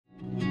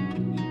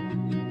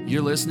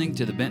You're listening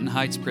to the Benton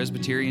Heights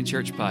Presbyterian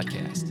Church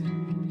podcast.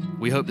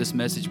 We hope this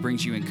message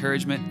brings you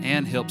encouragement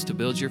and helps to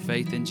build your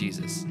faith in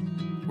Jesus.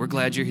 We're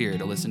glad you're here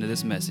to listen to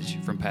this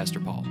message from Pastor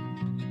Paul.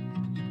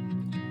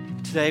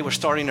 Today we're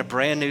starting a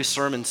brand new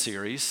sermon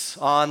series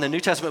on the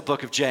New Testament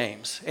book of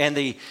James. And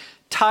the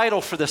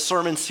title for the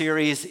sermon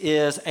series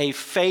is A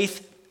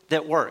Faith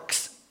That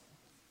Works.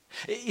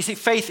 You see,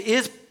 faith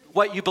is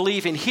what you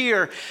believe in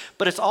here,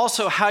 but it's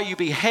also how you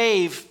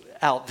behave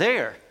out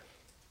there.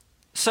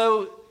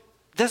 So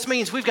this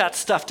means we've got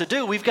stuff to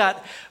do. We've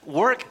got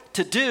work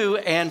to do,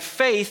 and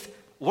faith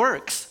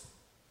works.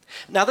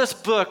 Now, this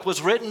book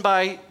was written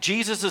by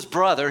Jesus'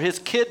 brother, his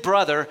kid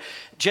brother,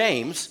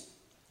 James.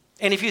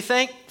 And if you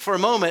think for a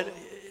moment,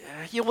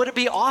 would it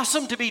be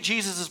awesome to be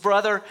Jesus'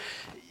 brother?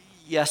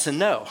 Yes and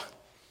no.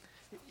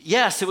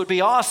 Yes, it would be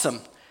awesome.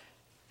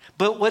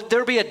 But would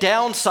there be a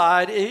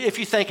downside if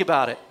you think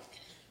about it?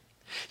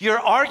 You're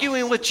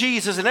arguing with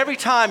Jesus, and every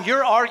time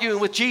you're arguing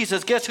with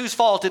Jesus, guess whose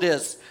fault it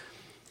is?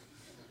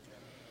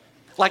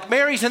 Like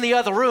Mary's in the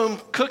other room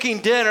cooking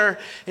dinner,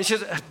 and she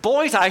says,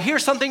 boys, I hear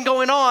something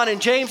going on.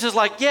 And James is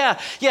like, yeah,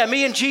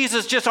 me and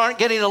Jesus just aren't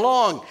getting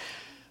along.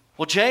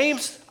 Well,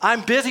 James,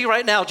 I'm busy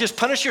right now. Just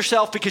punish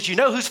yourself because you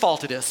know whose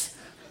fault it is.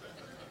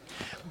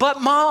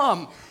 But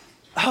Mom,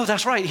 oh,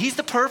 that's right. He's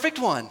the perfect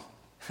one.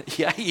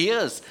 Yeah, he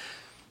is.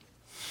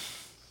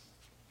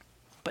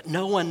 But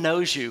no one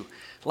knows you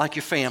like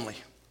your family.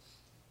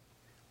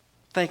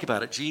 Think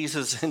about it.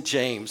 Jesus and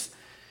James.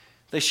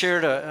 They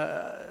shared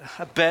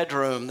a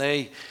bedroom.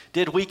 They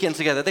did weekends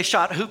together. They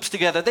shot hoops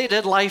together. They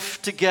did life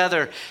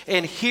together.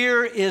 And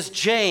here is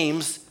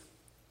James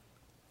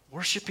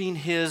worshiping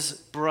his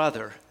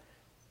brother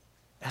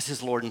as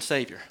his Lord and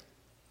Savior.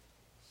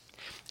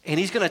 And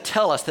he's going to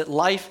tell us that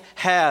life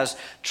has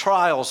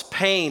trials,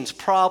 pains,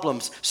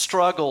 problems,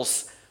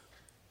 struggles.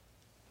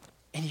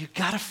 And you've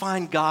got to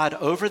find God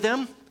over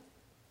them.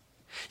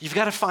 You've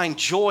got to find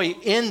joy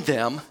in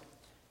them.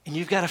 And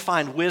you've got to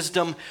find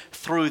wisdom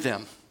through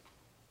them.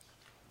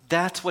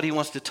 That's what he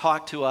wants to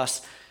talk to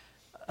us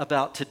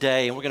about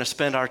today, and we're going to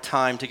spend our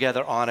time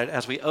together on it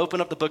as we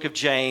open up the book of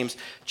James,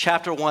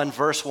 chapter 1,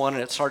 verse 1,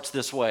 and it starts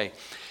this way.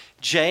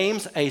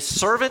 James, a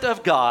servant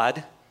of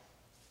God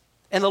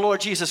and the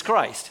Lord Jesus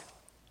Christ.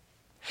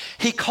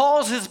 He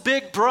calls his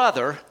big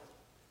brother,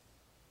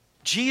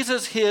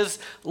 Jesus, his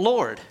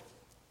Lord.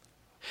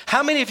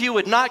 How many of you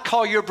would not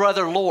call your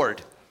brother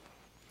Lord?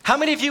 How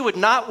many of you would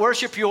not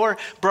worship your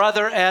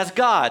brother as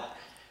God?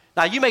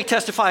 Now, you may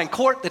testify in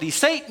court that he's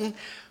Satan,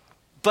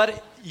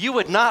 but you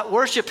would not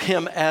worship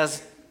him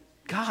as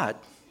God.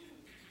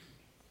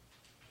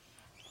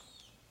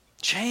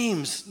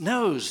 James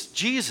knows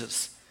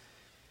Jesus.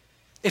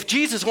 If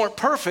Jesus weren't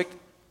perfect,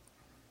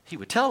 he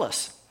would tell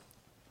us.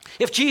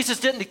 If Jesus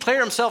didn't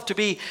declare himself to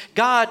be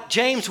God,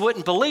 James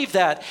wouldn't believe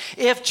that.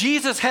 If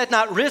Jesus had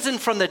not risen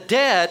from the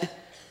dead,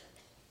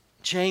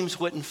 James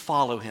wouldn't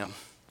follow him.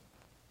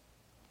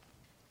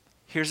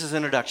 Here's his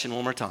introduction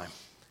one more time.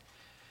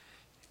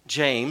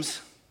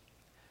 James,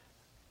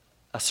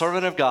 a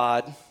servant of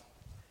God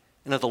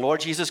and of the Lord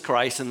Jesus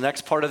Christ, and the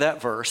next part of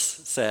that verse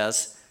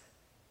says,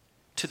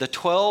 to the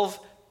 12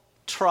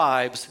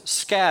 tribes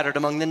scattered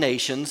among the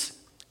nations,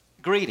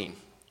 greeting.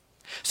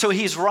 So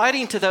he's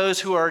writing to those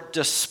who are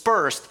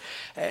dispersed.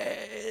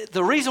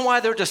 The reason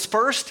why they're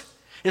dispersed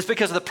is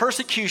because of the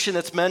persecution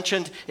that's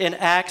mentioned in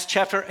Acts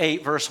chapter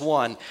 8, verse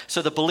 1.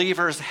 So the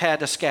believers had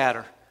to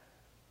scatter.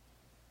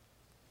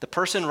 The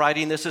person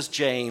writing this is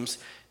James,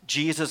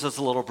 Jesus'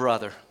 little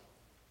brother.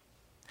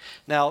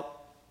 Now,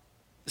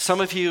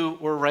 some of you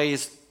were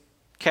raised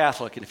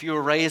Catholic, and if you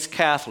were raised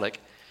Catholic,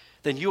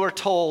 then you are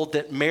told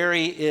that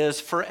Mary is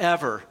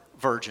forever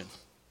virgin.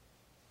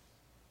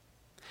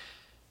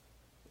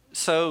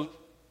 So,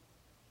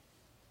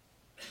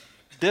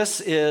 this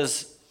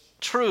is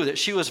true that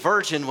she was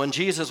virgin when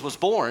Jesus was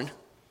born,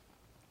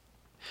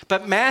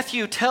 but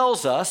Matthew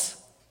tells us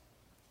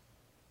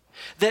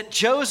that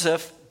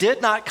Joseph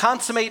did not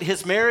consummate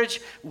his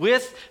marriage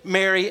with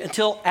Mary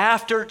until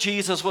after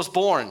Jesus was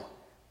born.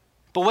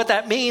 But what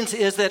that means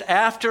is that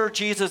after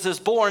Jesus is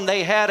born,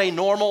 they had a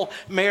normal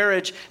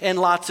marriage and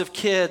lots of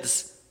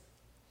kids.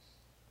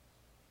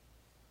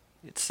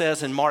 It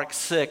says in Mark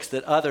 6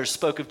 that others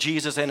spoke of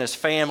Jesus and his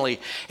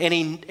family,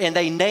 and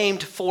they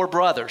named 4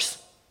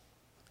 brothers.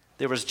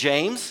 There was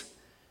James,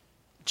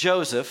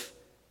 Joseph,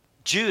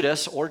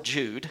 Judas or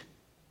Jude,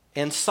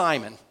 and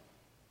Simon.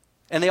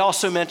 And they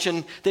also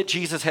mention that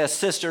Jesus has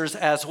sisters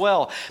as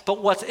well.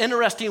 But what's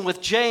interesting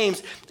with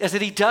James is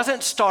that he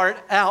doesn't start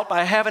out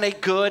by having a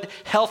good,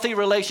 healthy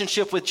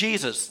relationship with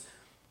Jesus.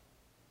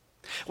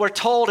 We're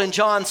told in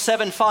John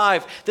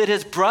 7:5 that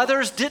his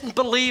brothers didn't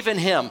believe in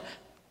him.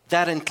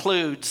 That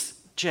includes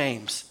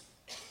James.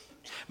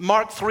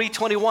 Mark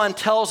 3:21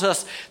 tells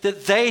us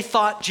that they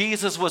thought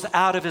Jesus was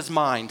out of his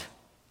mind.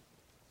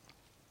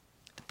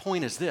 The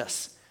point is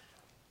this.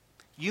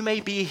 You may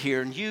be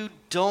here and you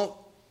don't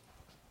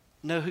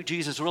know who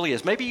Jesus really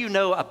is. Maybe you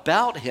know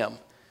about him,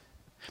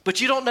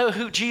 but you don't know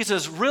who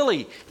Jesus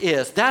really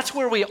is. That's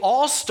where we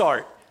all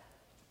start.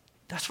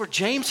 That's where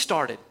James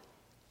started.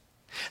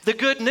 The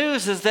good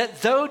news is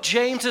that though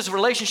James's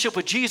relationship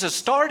with Jesus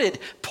started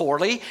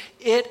poorly,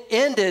 it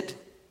ended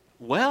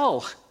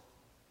well.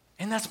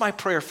 And that's my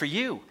prayer for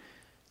you.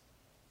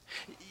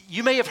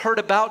 You may have heard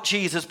about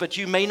Jesus, but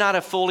you may not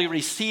have fully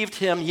received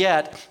him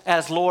yet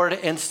as Lord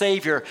and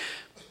Savior.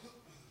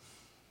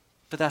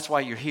 But that's why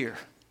you're here.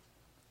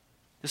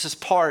 This is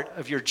part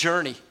of your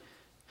journey,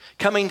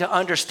 coming to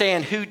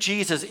understand who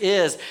Jesus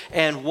is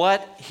and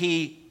what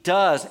he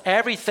does.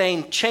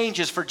 Everything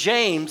changes for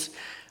James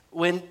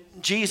when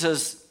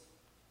Jesus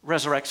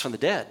resurrects from the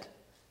dead.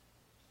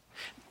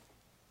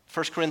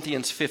 1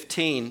 Corinthians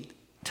 15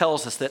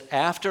 tells us that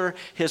after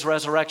his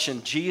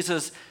resurrection,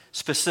 Jesus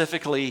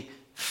specifically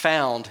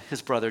found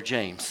his brother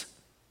James.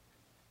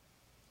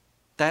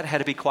 That had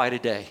to be quite a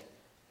day.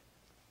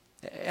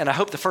 And I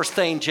hope the first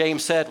thing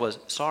James said was,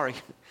 sorry.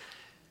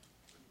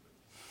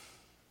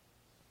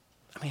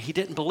 I mean, he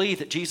didn't believe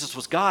that Jesus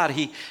was God.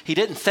 He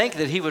didn't think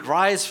that he would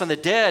rise from the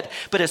dead.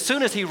 But as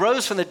soon as he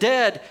rose from the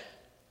dead,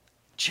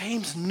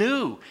 James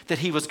knew that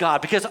he was God,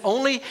 because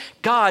only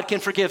God can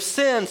forgive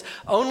sins.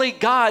 Only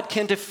God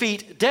can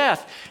defeat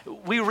death.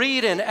 We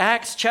read in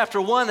Acts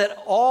chapter 1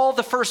 that all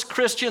the first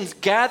Christians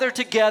gathered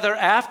together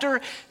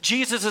after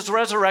Jesus'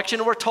 resurrection,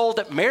 and we're told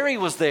that Mary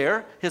was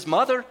there, his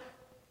mother,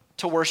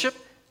 to worship.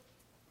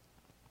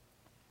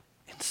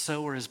 And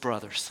so were his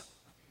brothers.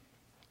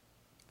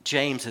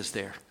 James is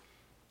there.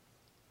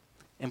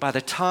 And by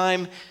the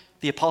time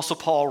the Apostle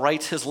Paul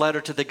writes his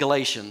letter to the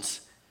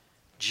Galatians,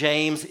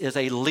 James is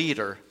a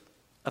leader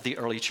of the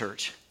early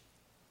church.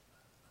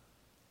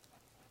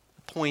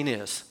 The point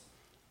is,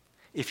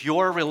 if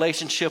your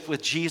relationship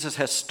with Jesus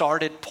has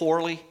started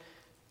poorly,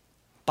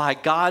 by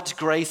God's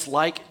grace,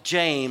 like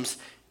James,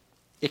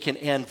 it can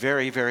end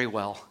very, very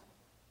well.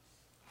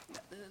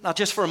 Now,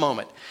 just for a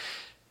moment,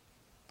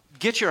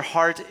 get your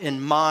heart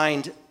and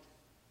mind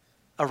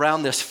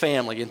around this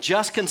family and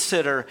just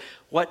consider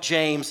what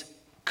James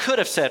could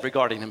have said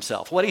regarding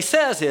himself. What he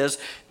says is,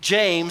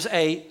 James,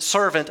 a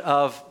servant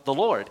of the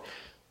Lord.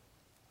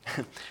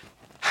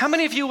 How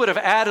many of you would have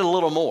added a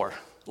little more?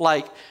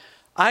 Like,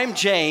 I'm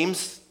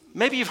James.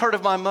 Maybe you've heard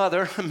of my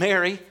mother,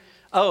 Mary.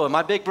 Oh, and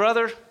my big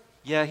brother?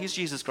 Yeah, he's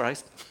Jesus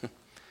Christ. I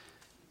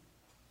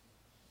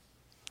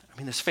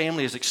mean, this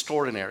family is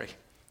extraordinary.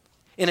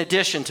 In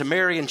addition to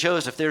Mary and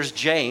Joseph, there's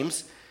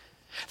James.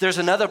 There's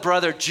another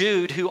brother,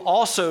 Jude, who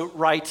also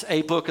writes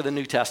a book of the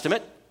New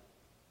Testament.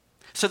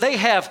 So they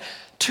have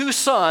two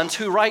sons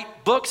who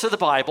write books of the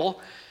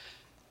Bible,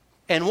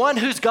 and one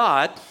who's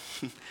God.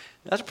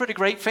 That's a pretty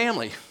great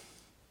family.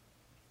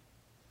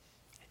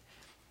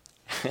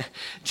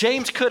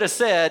 James could have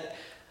said,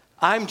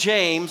 I'm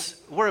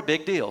James, we're a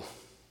big deal.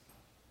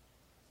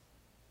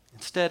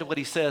 Instead, what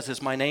he says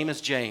is, my name is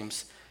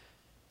James,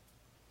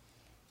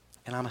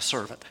 and I'm a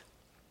servant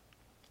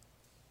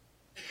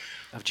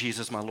of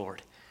Jesus my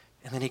Lord.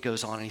 And then he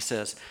goes on and he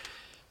says,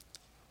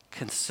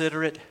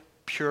 consider it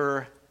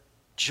pure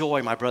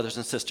joy, my brothers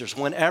and sisters,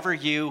 whenever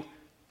you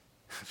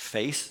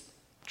face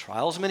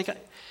trials of many kinds.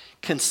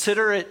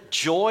 Consider it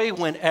joy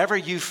whenever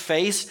you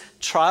face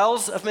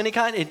trials of many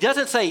kinds. It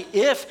doesn't say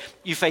if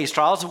you face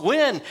trials,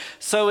 when.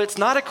 So it's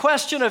not a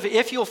question of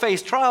if you'll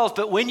face trials,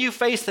 but when you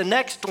face the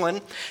next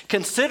one,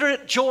 consider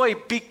it joy,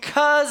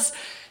 because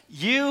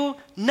you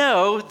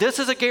know, this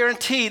is a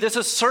guarantee, this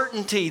is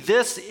certainty,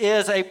 this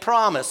is a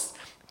promise.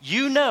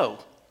 You know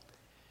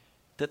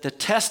that the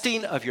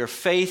testing of your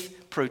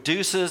faith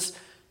produces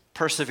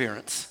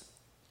perseverance.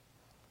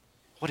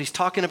 What he's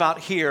talking about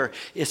here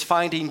is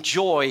finding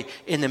joy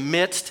in the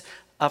midst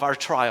of our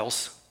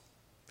trials.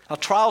 Now,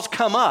 trials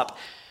come up.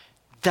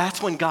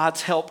 That's when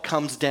God's help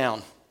comes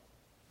down.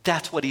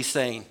 That's what he's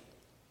saying.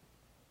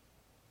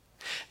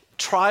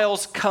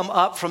 Trials come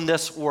up from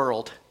this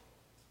world.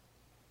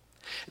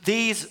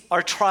 These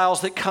are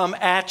trials that come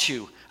at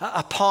you,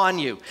 upon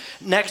you.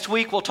 Next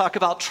week, we'll talk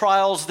about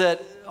trials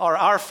that are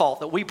our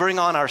fault, that we bring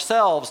on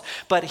ourselves.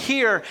 But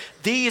here,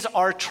 these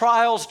are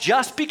trials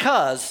just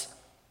because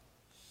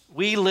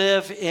we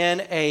live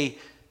in a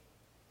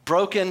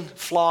broken,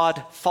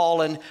 flawed,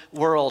 fallen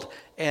world.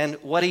 And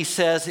what he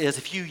says is,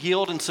 if you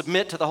yield and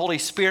submit to the Holy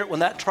Spirit when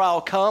that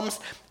trial comes,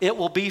 it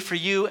will be for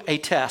you a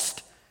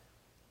test.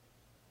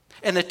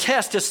 And the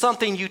test is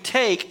something you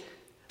take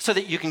so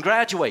that you can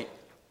graduate.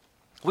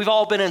 We've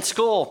all been in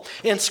school.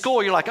 In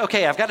school, you're like,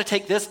 okay, I've got to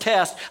take this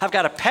test. I've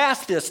got to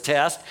pass this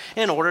test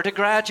in order to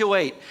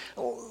graduate.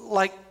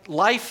 Like,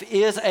 life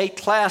is a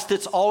class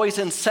that's always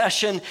in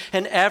session,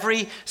 and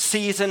every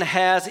season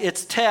has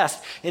its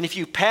test. And if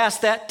you pass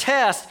that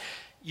test,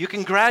 you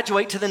can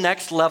graduate to the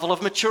next level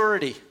of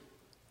maturity.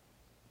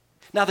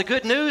 Now, the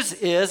good news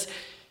is,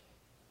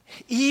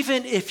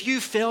 even if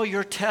you fail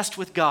your test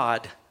with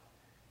God,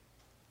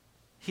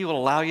 he will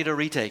allow you to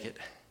retake it.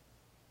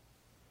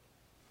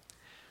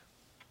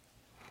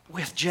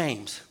 With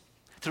James,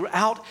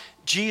 throughout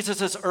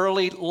Jesus'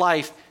 early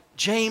life,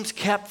 James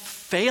kept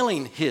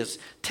failing his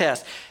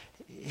test.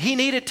 He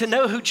needed to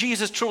know who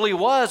Jesus truly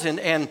was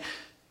and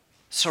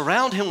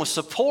surround him with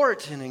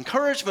support and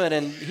encouragement,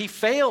 and he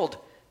failed.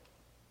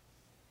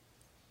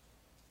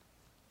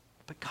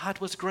 But God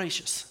was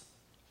gracious.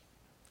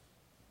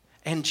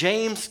 And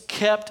James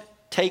kept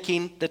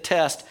taking the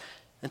test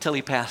until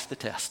he passed the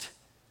test.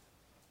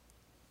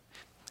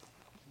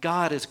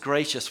 God is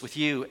gracious with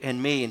you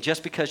and me, and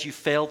just because you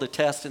failed the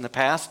test in the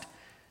past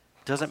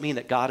doesn't mean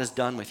that God is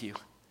done with you.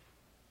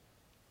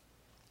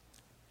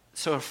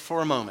 So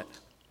for a moment,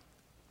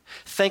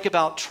 think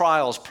about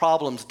trials,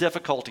 problems,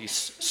 difficulties,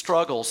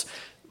 struggles.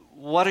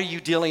 What are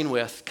you dealing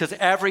with? Because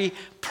every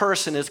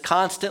person is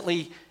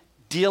constantly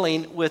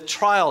dealing with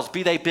trials,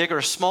 be they big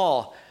or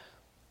small.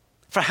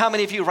 For how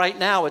many of you right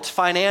now it's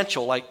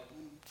financial, like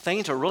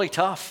things are really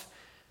tough.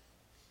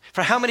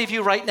 For how many of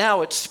you right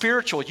now it's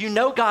spiritual? You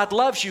know God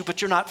loves you,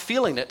 but you're not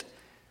feeling it.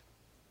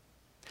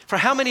 For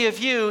how many of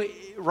you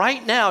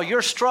right now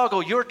your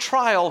struggle, your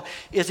trial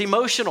is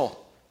emotional?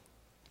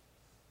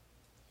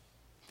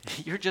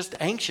 You're just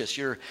anxious.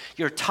 You're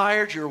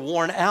tired. You're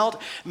worn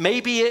out.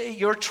 Maybe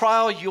your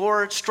trial,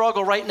 your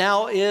struggle right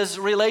now is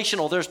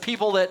relational. There's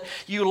people that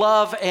you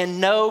love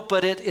and know,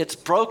 but it's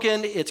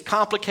broken. It's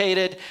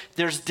complicated.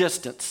 There's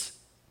distance.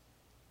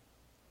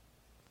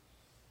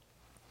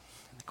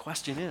 The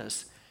question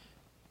is,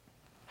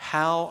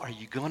 how are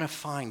you going to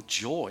find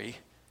joy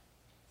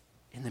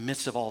in the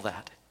midst of all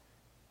that?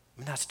 I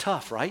mean, that's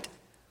tough, right?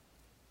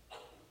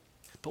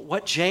 But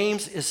what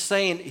James is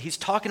saying, he's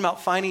talking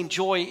about finding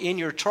joy in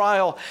your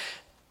trial.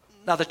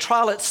 Now, the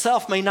trial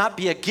itself may not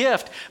be a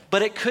gift,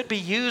 but it could be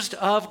used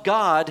of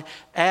God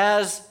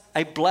as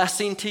a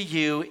blessing to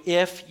you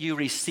if you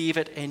receive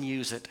it and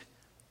use it.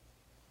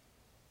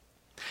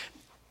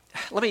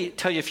 Let me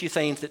tell you a few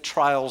things that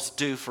trials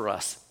do for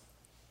us.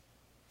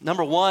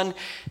 Number one,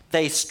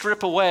 they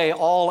strip away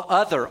all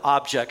other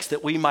objects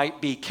that we might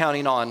be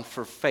counting on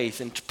for faith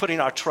and putting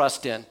our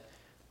trust in.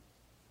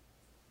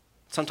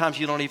 Sometimes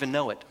you don't even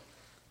know it.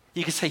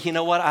 You can say, you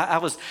know what, I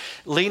was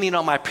leaning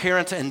on my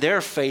parents and their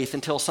faith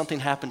until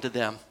something happened to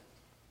them.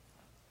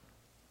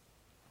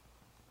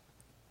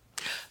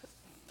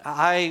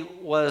 I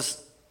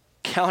was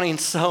counting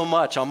so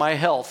much on my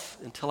health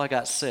until I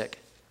got sick.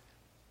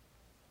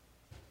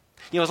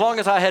 You know, as long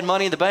as I had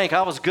money in the bank,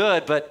 I was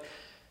good, but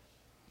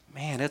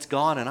man, it's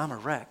gone and I'm a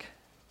wreck.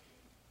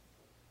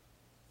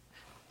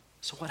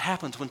 So what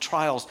happens when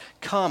trials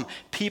come?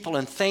 People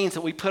and things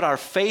that we put our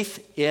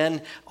faith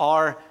in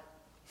are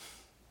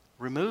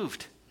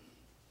removed.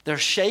 They're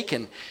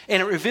shaken.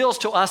 And it reveals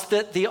to us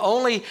that the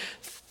only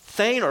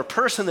thing or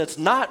person that's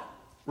not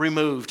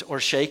removed or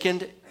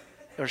shaken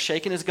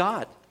is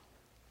God.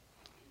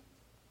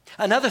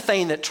 Another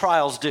thing that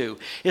trials do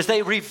is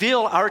they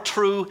reveal our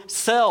true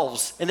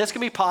selves. And this can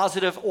be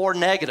positive or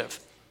negative.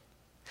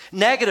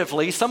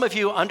 Negatively, some of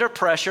you under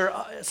pressure,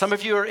 some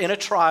of you are in a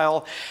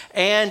trial,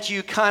 and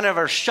you kind of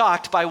are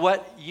shocked by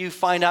what you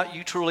find out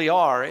you truly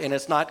are, and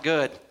it's not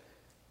good.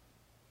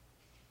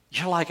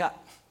 You're like, I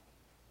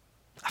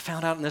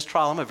found out in this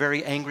trial I'm a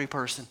very angry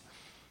person.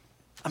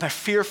 I'm a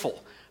fearful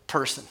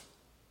person.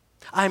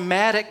 I'm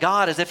mad at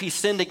God as if he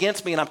sinned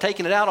against me, and I'm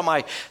taking it out on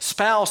my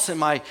spouse and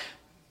my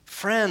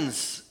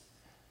friends,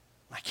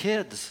 my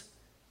kids.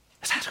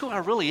 Is that who I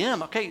really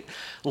am? Okay,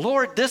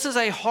 Lord, this is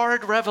a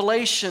hard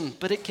revelation,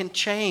 but it can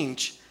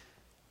change.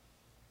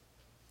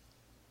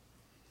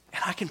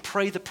 And I can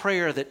pray the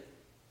prayer that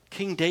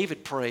King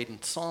David prayed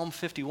in Psalm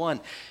 51.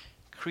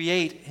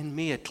 Create in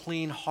me a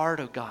clean heart,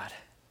 O God,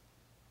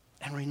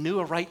 and renew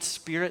a right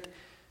spirit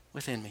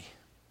within me.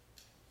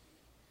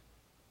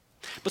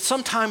 But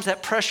sometimes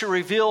that pressure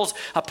reveals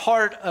a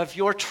part of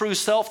your true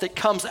self that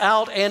comes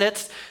out, and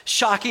it's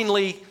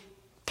shockingly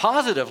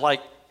positive,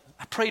 like,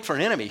 I prayed for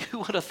an enemy. Who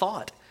would have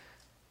thought?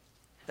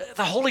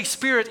 The Holy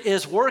Spirit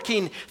is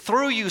working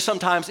through you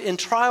sometimes in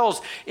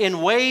trials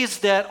in ways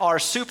that are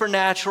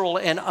supernatural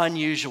and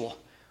unusual.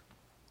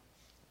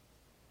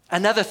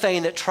 Another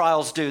thing that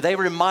trials do, they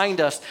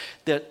remind us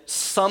that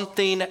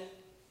something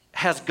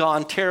has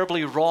gone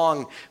terribly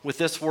wrong with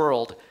this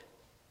world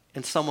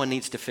and someone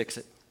needs to fix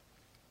it.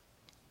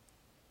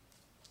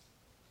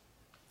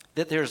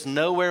 That there's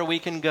nowhere we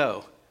can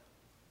go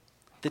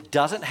that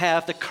doesn't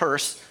have the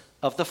curse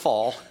of the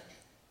fall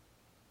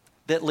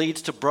that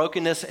leads to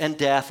brokenness and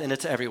death, and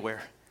it's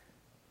everywhere.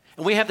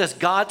 And we have this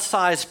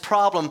God-sized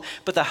problem,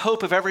 but the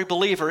hope of every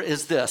believer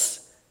is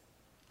this.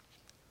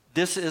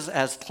 This is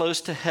as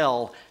close to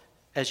hell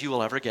as you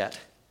will ever get.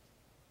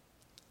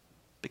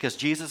 Because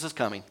Jesus is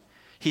coming.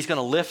 He's going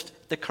to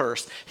lift the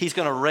curse. He's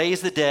going to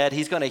raise the dead.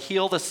 He's going to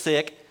heal the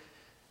sick.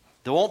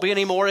 There won't be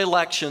any more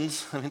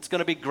elections. I mean, it's going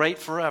to be great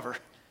forever.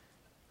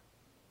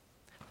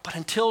 But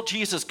until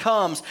Jesus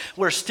comes,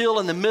 we're still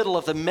in the middle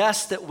of the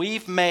mess that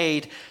we've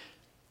made.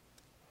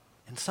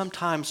 And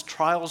sometimes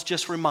trials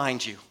just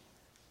remind you,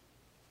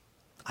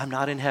 I'm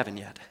not in heaven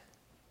yet.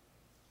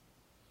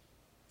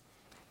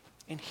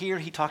 And here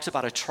he talks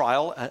about a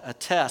trial, a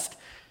test.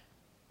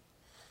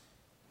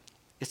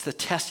 It's the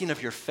testing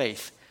of your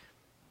faith.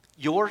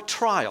 Your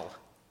trial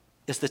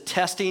is the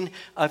testing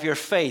of your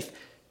faith.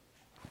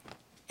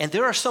 And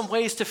there are some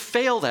ways to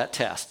fail that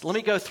test. Let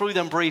me go through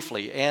them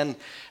briefly. And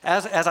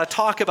as I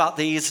talk about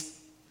these,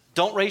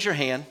 don't raise your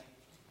hand.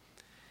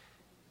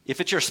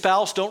 If it's your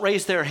spouse, don't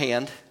raise their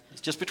hand.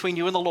 It's just between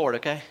you and the Lord,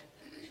 okay?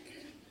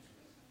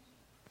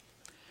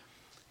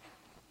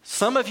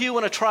 Some of you,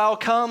 when a trial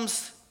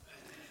comes,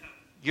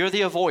 you're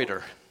the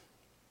avoider.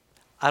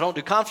 I don't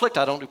do conflict,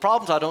 I don't do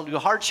problems, I don't do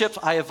hardships,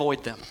 I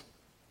avoid them.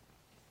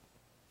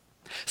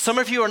 Some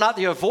of you are not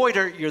the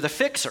avoider, you're the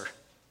fixer.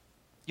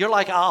 You're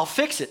like, I'll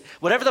fix it.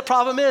 Whatever the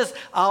problem is,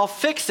 I'll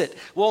fix it.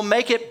 We'll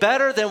make it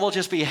better, then we'll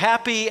just be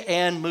happy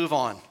and move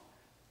on.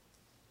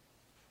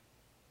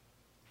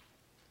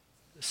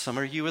 Some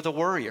of you are the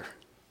worrier.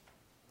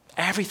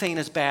 Everything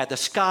is bad. The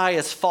sky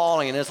is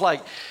falling, and it's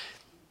like,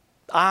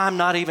 I'm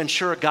not even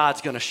sure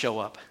God's going to show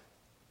up.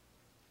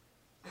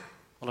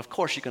 Well, of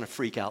course you're going to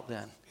freak out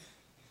then.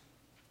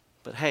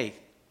 But hey,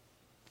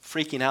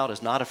 freaking out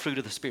is not a fruit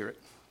of the Spirit.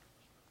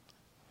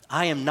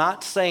 I am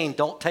not saying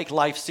don't take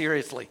life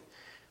seriously.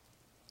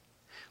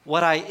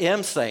 What I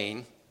am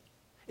saying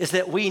is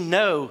that we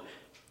know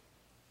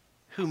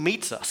who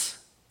meets us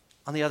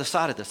on the other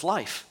side of this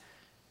life.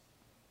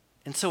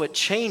 And so it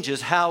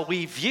changes how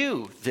we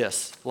view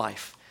this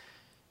life.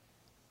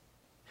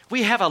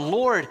 We have a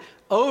Lord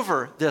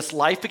over this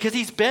life because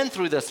he's been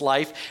through this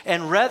life,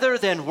 and rather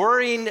than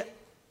worrying,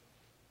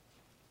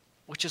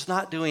 which is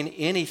not doing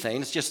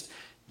anything, it's just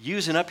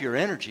using up your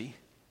energy,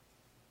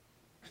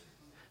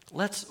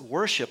 let's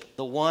worship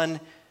the one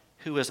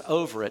who is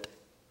over it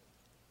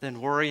than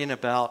worrying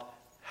about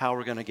how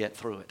we're going to get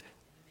through it.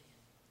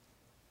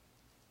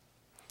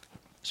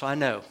 So I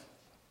know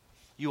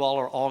you all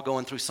are all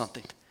going through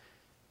something.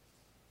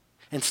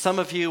 And some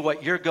of you,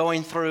 what you're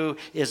going through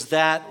is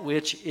that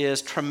which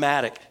is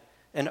traumatic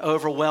and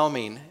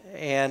overwhelming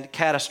and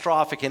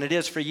catastrophic. And it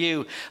is for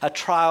you a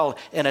trial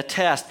and a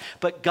test.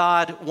 But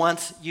God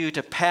wants you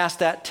to pass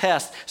that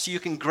test so you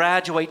can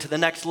graduate to the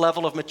next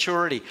level of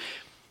maturity.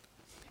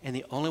 And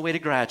the only way to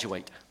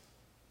graduate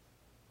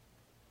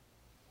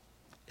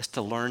is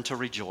to learn to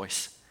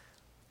rejoice.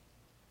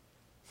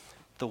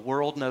 The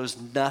world knows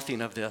nothing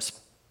of this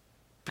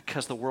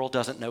because the world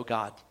doesn't know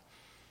God.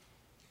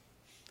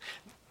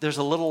 There's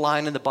a little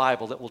line in the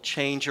Bible that will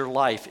change your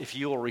life if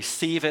you will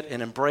receive it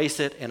and embrace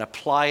it and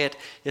apply it.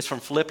 It's from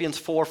Philippians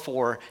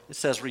 4:4. It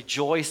says,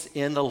 rejoice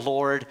in the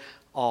Lord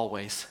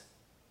always.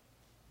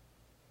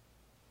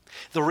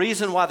 The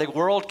reason why the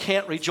world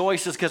can't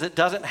rejoice is because it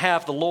doesn't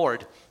have the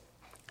Lord.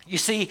 You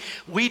see,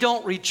 we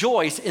don't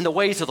rejoice in the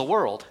ways of the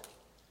world.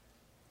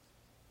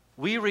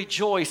 We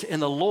rejoice in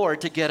the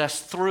Lord to get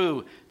us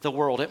through the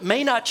world. It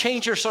may not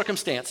change your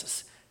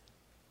circumstances,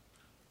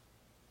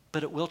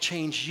 but it will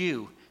change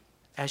you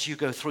as you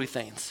go through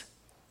things.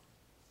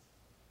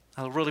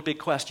 A really big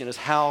question is,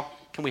 how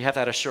can we have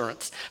that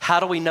assurance? How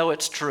do we know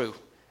it's true?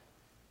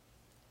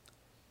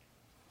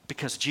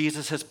 Because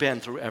Jesus has been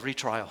through every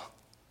trial.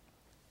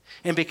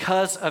 And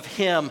because of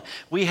him,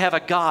 we have a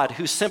God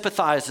who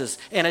sympathizes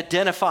and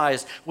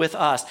identifies with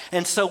us.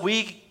 And so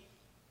we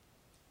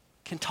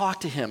can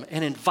talk to him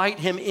and invite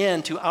him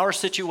into our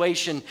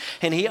situation.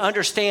 And he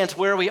understands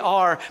where we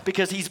are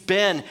because he's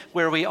been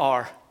where we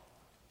are.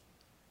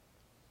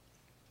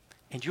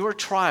 And your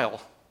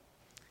trial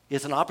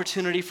is an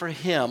opportunity for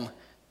him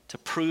to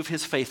prove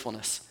his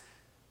faithfulness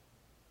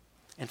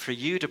and for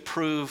you to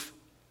prove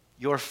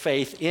your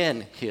faith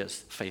in his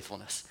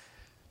faithfulness.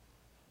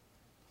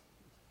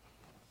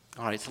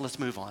 All right, so let's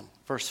move on.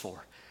 Verse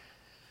 4.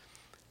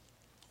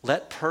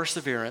 Let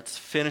perseverance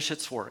finish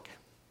its work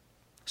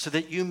so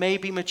that you may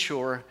be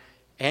mature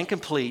and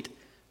complete,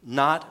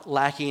 not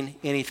lacking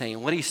anything.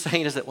 And what he's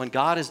saying is that when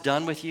God is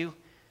done with you,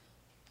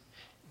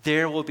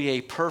 there will be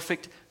a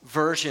perfect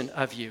version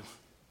of you.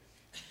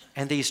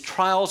 And these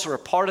trials are a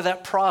part of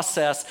that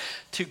process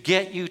to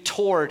get you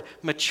toward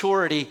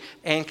maturity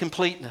and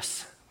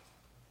completeness.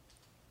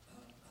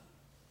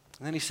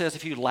 And then he says,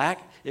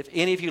 if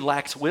any of you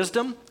lacks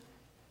wisdom,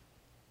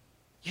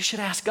 you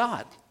should ask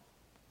God.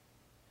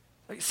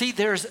 See,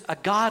 there's a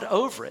God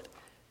over it.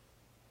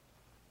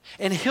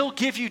 And he'll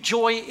give you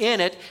joy in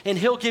it, and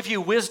he'll give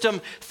you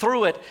wisdom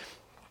through it.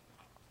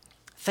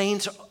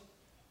 Things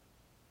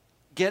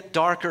get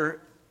darker,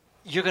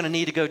 you're going to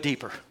need to go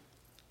deeper.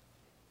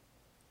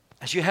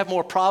 As you have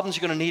more problems,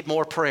 you're going to need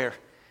more prayer.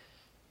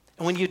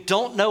 And when you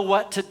don't know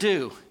what to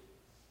do,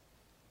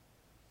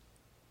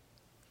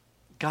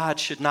 God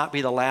should not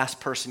be the last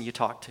person you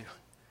talk to.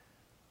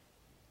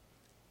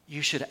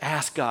 You should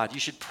ask God. You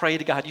should pray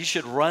to God. You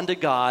should run to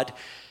God,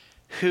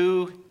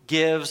 who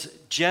gives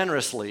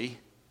generously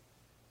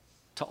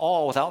to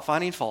all without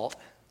finding fault,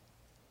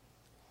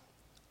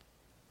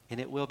 and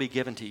it will be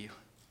given to you.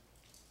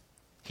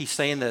 He's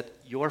saying that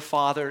your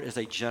Father is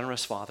a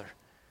generous Father.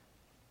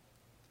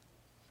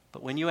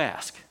 But when you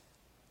ask,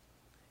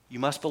 you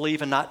must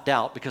believe and not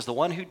doubt, because the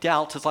one who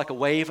doubts is like a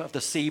wave of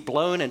the sea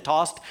blown and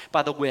tossed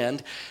by the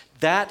wind.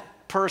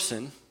 That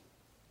person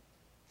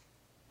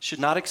should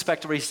not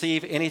expect to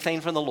receive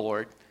anything from the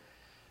Lord.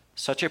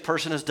 Such a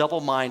person is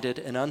double-minded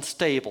and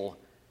unstable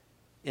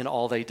in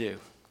all they do.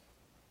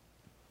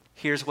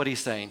 Here's what he's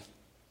saying.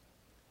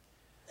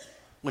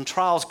 When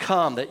trials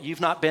come that you've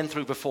not been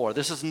through before,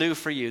 this is new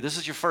for you, this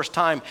is your first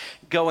time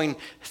going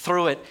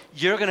through it,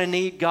 you're going to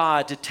need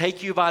God to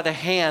take you by the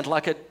hand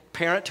like a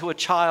parent to a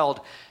child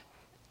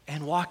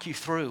and walk you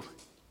through.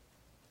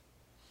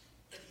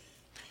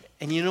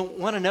 And you don't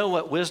want to know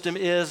what wisdom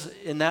is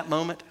in that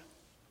moment?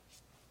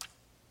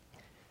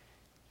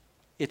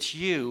 It's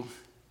you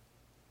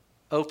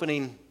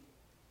opening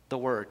the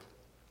Word,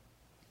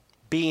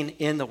 being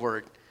in the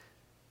Word.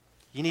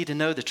 You need to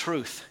know the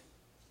truth.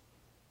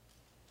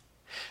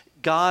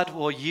 God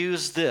will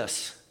use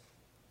this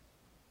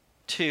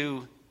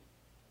to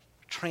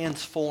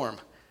transform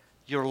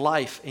your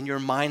life and your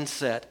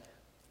mindset.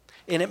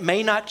 And it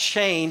may not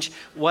change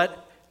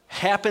what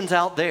happens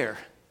out there,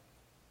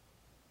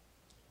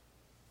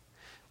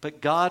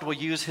 but God will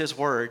use His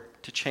Word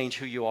to change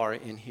who you are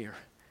in here.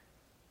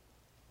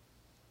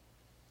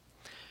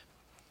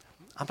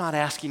 I'm not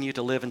asking you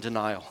to live in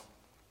denial.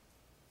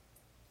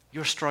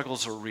 Your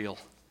struggles are real.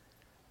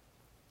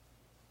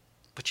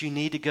 But you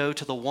need to go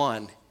to the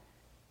one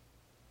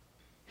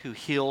who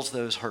heals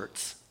those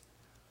hurts.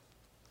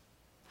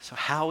 So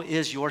how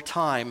is your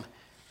time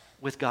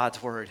with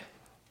God's Word?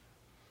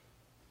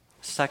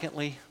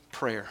 Secondly,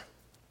 prayer.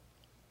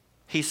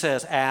 He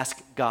says,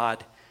 ask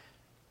God.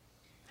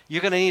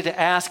 You're going to need to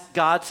ask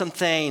God some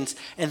things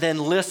and then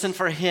listen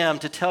for Him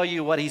to tell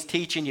you what He's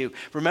teaching you.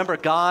 Remember,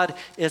 God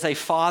is a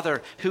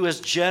Father who is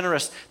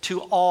generous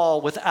to all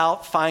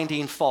without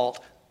finding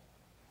fault.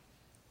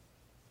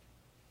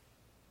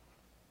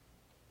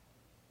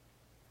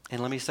 And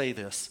let me say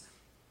this.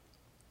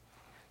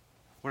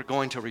 We're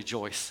going to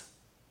rejoice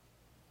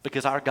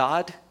because our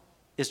God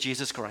is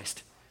Jesus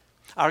Christ.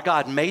 Our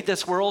God made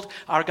this world.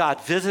 Our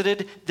God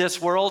visited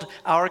this world.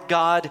 Our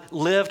God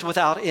lived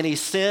without any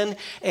sin,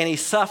 and He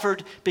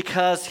suffered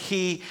because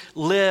He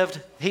loved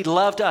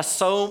us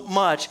so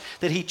much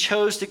that He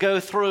chose to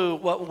go through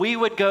what we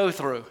would go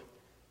through,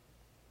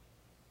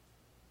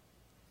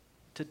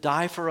 to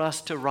die for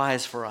us, to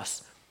rise for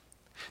us,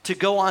 to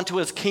go on to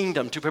His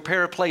kingdom, to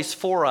prepare a place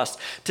for us,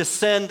 to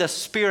send the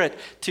Spirit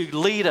to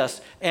lead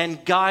us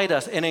and guide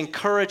us and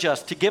encourage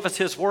us, to give us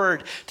His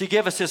Word, to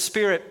give us His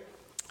Spirit,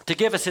 to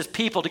give us His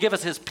people, to give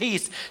us His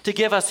peace, to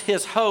give us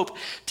His hope,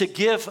 to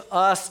give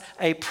us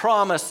a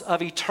promise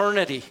of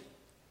eternity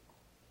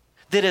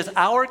that is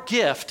our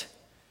gift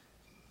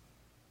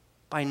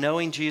by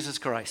knowing Jesus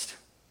Christ.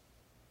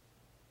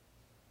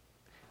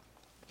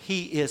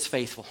 He is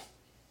faithful.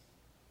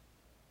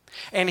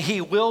 And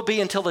He will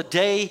be until the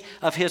day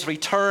of His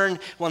return,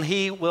 when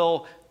He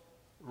will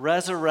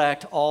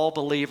resurrect all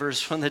believers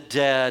from the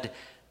dead.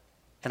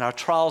 And our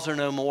trials are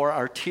no more,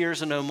 our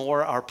tears are no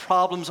more, our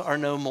problems are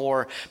no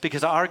more,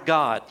 because our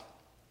God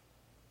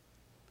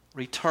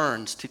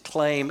returns to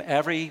claim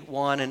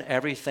everyone and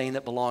everything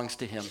that belongs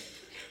to Him.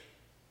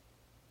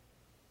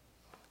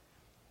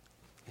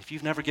 If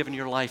you've never given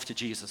your life to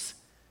Jesus,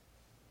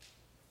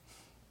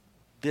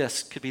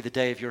 this could be the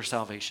day of your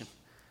salvation.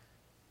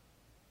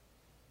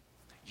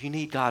 You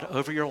need God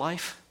over your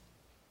life.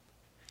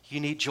 You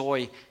need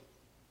joy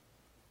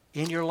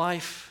in your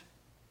life.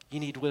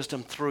 You need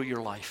wisdom through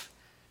your life.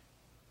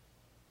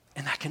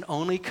 And that can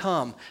only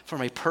come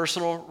from a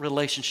personal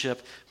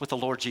relationship with the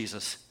Lord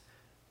Jesus.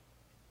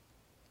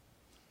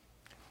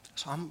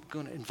 So I'm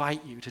going to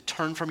invite you to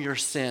turn from your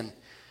sin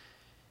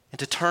and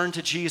to turn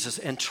to Jesus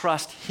and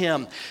trust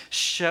Him,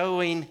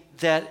 showing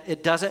that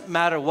it doesn't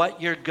matter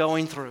what you're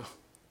going through.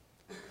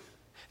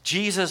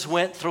 Jesus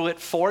went through it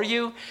for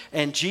you,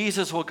 and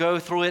Jesus will go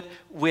through it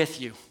with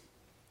you.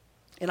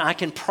 And I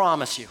can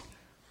promise you,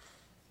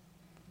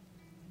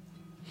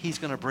 He's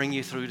going to bring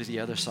you through to the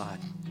other side.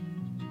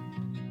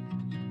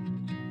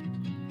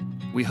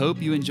 We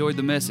hope you enjoyed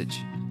the message.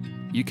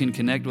 You can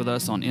connect with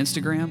us on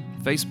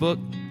Instagram, Facebook,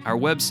 our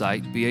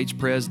website,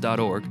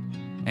 bhpres.org,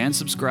 and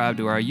subscribe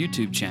to our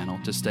YouTube channel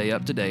to stay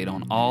up to date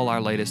on all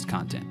our latest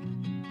content.